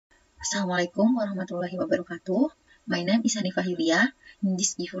Assalamualaikum warahmatullahi wabarakatuh. My name is Hanifah Yulia. In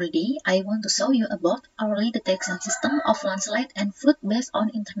this beautiful day, I want to show you about early detection system of landslide and flood based on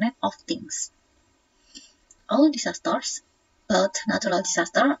Internet of Things. All disasters, both natural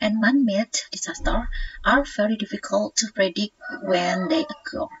disaster and man-made disaster, are very difficult to predict when they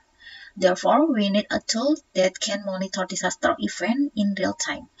occur. Therefore, we need a tool that can monitor disaster events in real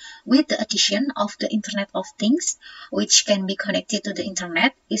time. With the addition of the Internet of Things, which can be connected to the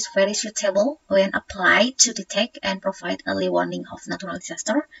Internet, is very suitable when applied to detect and provide early warning of natural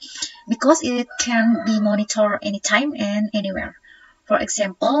disaster, because it can be monitored anytime and anywhere. For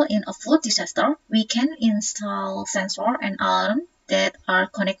example, in a flood disaster, we can install sensor and alarm that are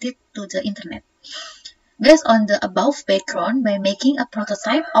connected to the Internet. Based on the above background, by making a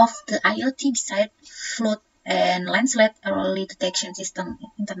prototype of the IoT beside flood and landslide early detection system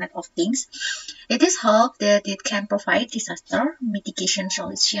Internet of Things, it is hoped that it can provide disaster mitigation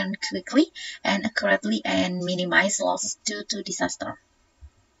solution quickly and accurately and minimize losses due to disaster.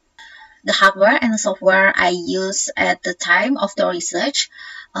 The hardware and software I used at the time of the research,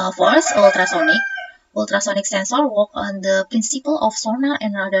 first, ultrasonic. Ultrasonic sensor work on the principle of sonar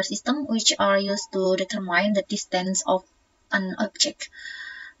and radar system, which are used to determine the distance of an object.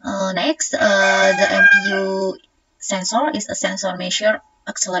 Next, the MPU sensor is a sensor measure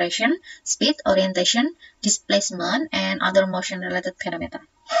acceleration, speed, orientation, displacement, and other motion-related parameters.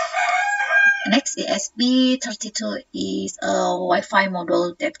 Next, ESP32 is a Wi-Fi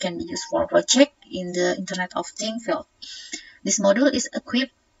module that can be used for project in the Internet of Things field. This module is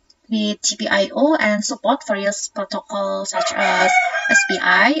equipped with GPIO and support various protocols such as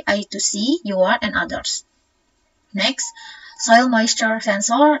SPI, I2C, UART, and others. Next, soil moisture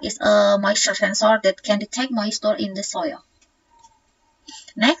sensor is a moisture sensor that can detect moisture in the soil.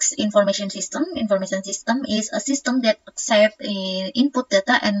 Next, information system. Information system is a system that accepts input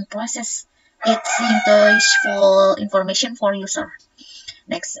data and process it into useful information for user.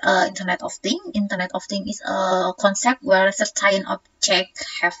 Next, Internet of Things. Internet of Things is a concept where certain objects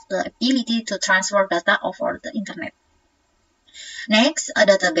have the ability to transfer data over the Internet. Next, a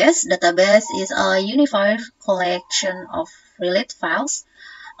database. Database is a unified collection of related files,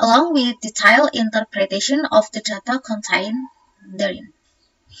 along with detailed interpretation of the data contained therein.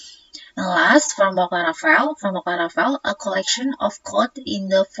 And last, Pramono file. Pramono file, a collection of code in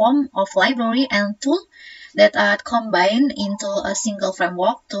the form of library and tool that are combined into a single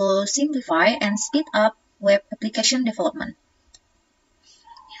framework to simplify and speed up web application development.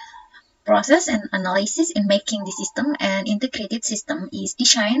 Process and analysis in making the system an integrated system is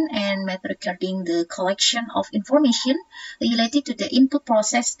designed and made regarding the collection of information related to the input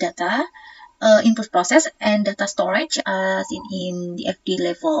process and data storage as in the FD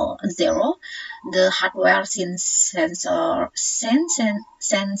level 0. The hardware sends sensor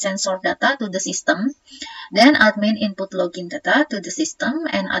data to the system. Then admin input login data to the system,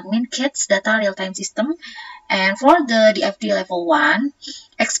 and admin gets data real-time system. And for the DFD level 1,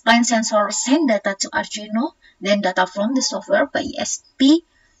 explain sensor send data to Arduino, then data from the software by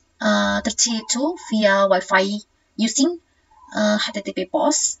ESP32 via Wi-Fi using HTTP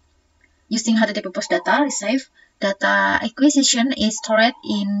post. Using HTTP post data receive, data acquisition is stored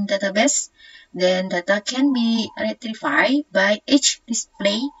in database. Then data can be retrieved by each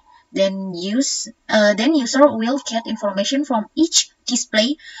display. Then user will get information from each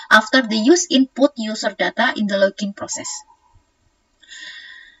display after the use input user data in the login process.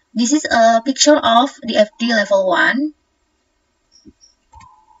 This is a picture of the FD level 1.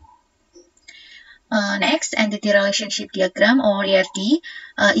 Next, entity relationship diagram, or ERD,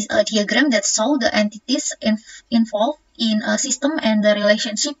 is a diagram that shows the entities involved in a system and the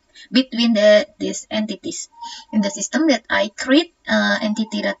relationship between these entities. In the system that I create,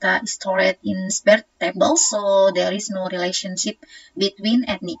 entity data is stored in spare tables, so there is no relationship between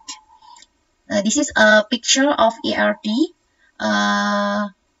ethnic. This is a picture of ERD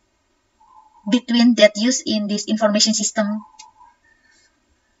between that used in this information system.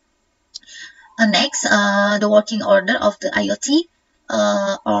 Next, the working order of the IoT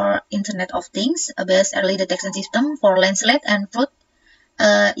or Internet of Things based early detection system for landslide and flood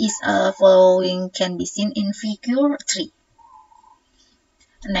is following can be seen in figure 3.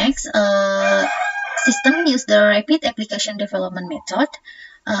 Next, system use the rapid application development method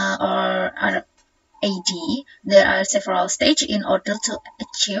or RAD. There are several stages in order to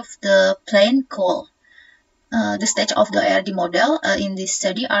achieve the planned goal. The stage of the ARD model in this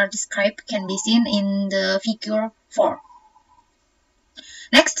study are described can be seen in the figure 4.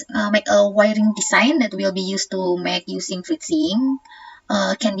 Next, make a wiring design that will be used to make using FreeSync.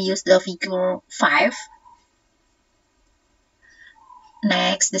 Can be used the figure 5.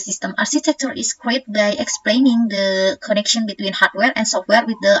 Next, the system architecture is created by explaining the connection between hardware and software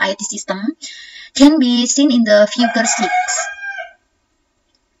with the IoT system. Can be seen in the figure 6.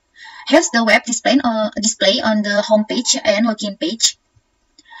 Here's the web display on the home page and login page.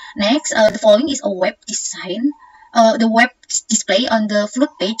 Next, the following is a web design. The web display on the flood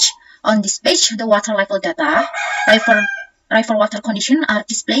page. On this page, the water level data, river water condition are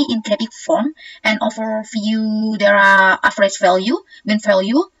displayed in graphic form, and overview there are average value, mean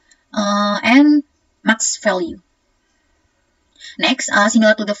value, and max value. Next,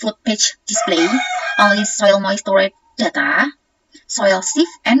 similar to the flood page display, only soil moisture data, soil sieve,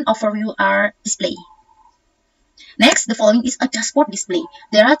 and overview are displayed. Next, the following is a dashboard display.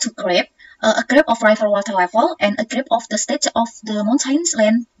 There are two graphs, a graph of river water level and a graph of the state of the mountain's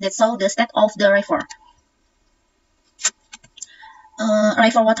land that show the state of the river.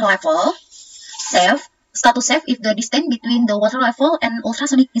 River water level, status safe if the distance between the water level and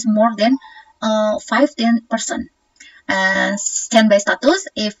ultrasonic is more than 5–10%. And standby status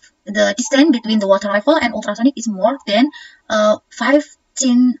if the distance between the water level and ultrasonic is more than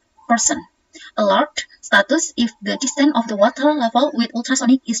 15%. Alert status if the distance of the water level with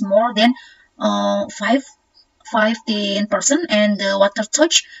ultrasonic is more than 15% and the water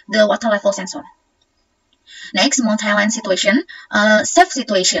touch the water level sensor. Next, multi-line situation. Safe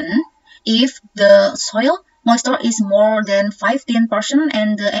situation if the soil moisture is more than 15%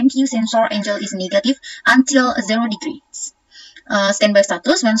 and the MQ sensor angle is negative until 0 degrees. Standby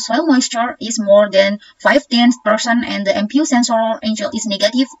status when soil moisture is more than 15% and the MQ sensor angle is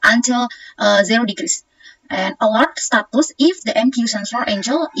negative until 0 degrees. And alert status if the MQ sensor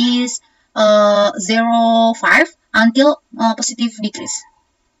angle is 0.5 until positive degrees.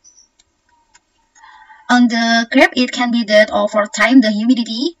 On the graph, it can be that over time the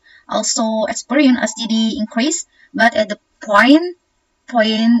humidity also experience a steady increase, but at the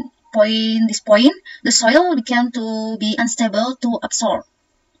this point, the soil began to be unstable to absorb.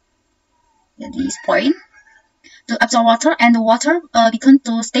 At this point, to absorb water, and the water began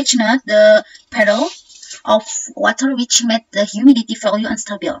to stagnate the puddle of water, which made the humidity value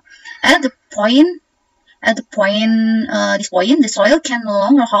unstable. At this point, the soil can no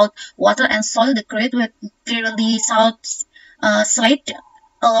longer hold water, and soil degrade with clearly slide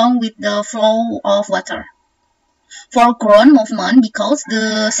along with the flow of water. For ground movement, because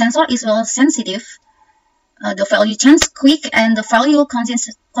the sensor is well sensitive, the value changes quick and the value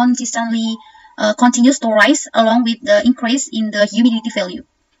consistently continues to rise along with the increase in the humidity value.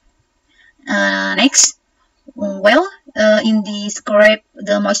 Next, in this graph,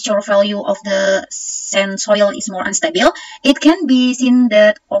 the moisture value of the sand soil is more unstable. It can be seen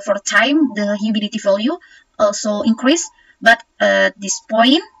that over time the humidity value also increase, but at this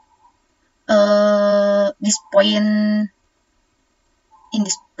point,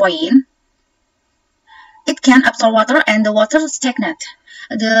 it can absorb water and the water stagnate.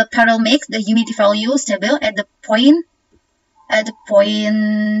 The puddle makes the humidity value stable at the point. The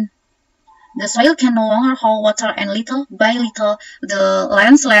soil can no longer hold water, and little by little the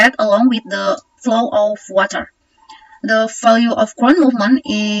landslide along with the flow of water. The value of ground movement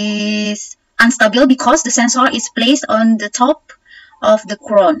is unstable because the sensor is placed on the top of the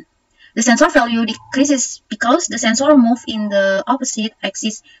ground. The sensor value decreases because the sensor moves in the opposite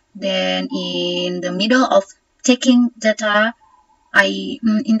axis than in the middle of taking data. I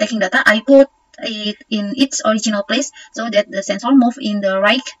put it in its original place so that the sensor moves in the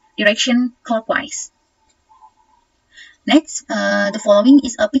right direction clockwise. Next, the following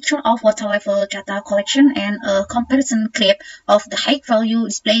is a picture of water level data collection and a comparison clip of the height value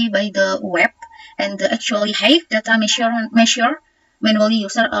displayed by the web and the actually height data measure manually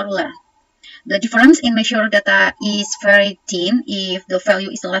using a ruler. The difference in measured data is very thin. If the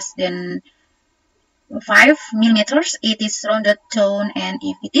value is less than 5 millimeters, it is rounded down, and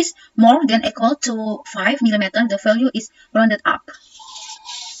if it is more than equal to 5 millimeters, the value is rounded up.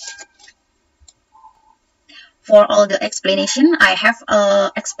 For all the explanation I have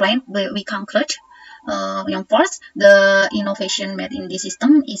explained, we conclude. First, the innovation made in this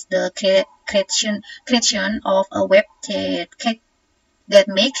system is the creation of a web that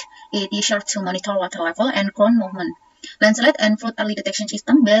make it easier to monitor water level and ground movement. Landslide and flood early detection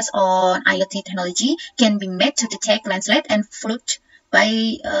system based on IoT technology can be made to detect landslide and flood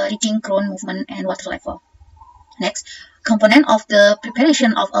by reading ground movement and water level. Next, component of the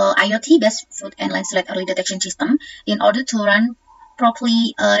preparation of a IoT-based flood and landslide early detection system in order to run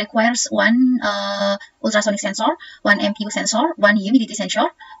properly requires one ultrasonic sensor, one MPU sensor, one humidity sensor,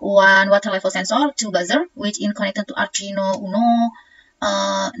 one water level sensor, two buzzer, which is connected to Arduino Uno.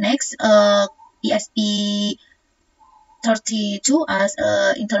 Next, ESP32 as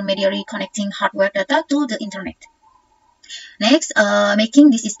an intermediary connecting hardware data to the internet. Next,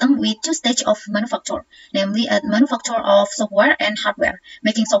 making the system with two stages of manufacture, namely at manufacture of software and hardware.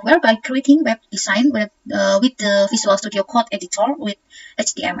 Making software by creating web design with the Visual Studio Code editor with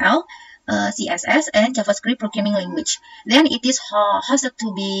HTML, CSS, and JavaScript programming language. Then it is hosted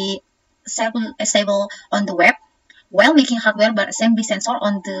to be stable on the web. While making hardware by assembly sensor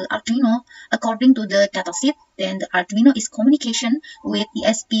on the Arduino, according to the datasheet, then the Arduino is communication with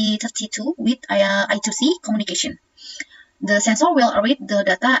ESP32 with I2C communication. The sensor will read the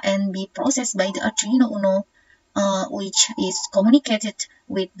data and be processed by the Arduino Uno, which is communicated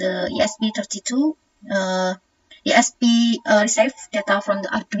with the ESP32. ESP receives data from the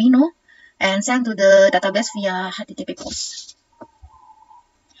Arduino and sent to the database via HTTP post.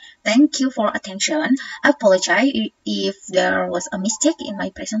 Thank you for attention. I apologize if there was a mistake in my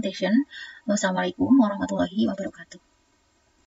presentation. Wassalamualaikum warahmatullahi wabarakatuh.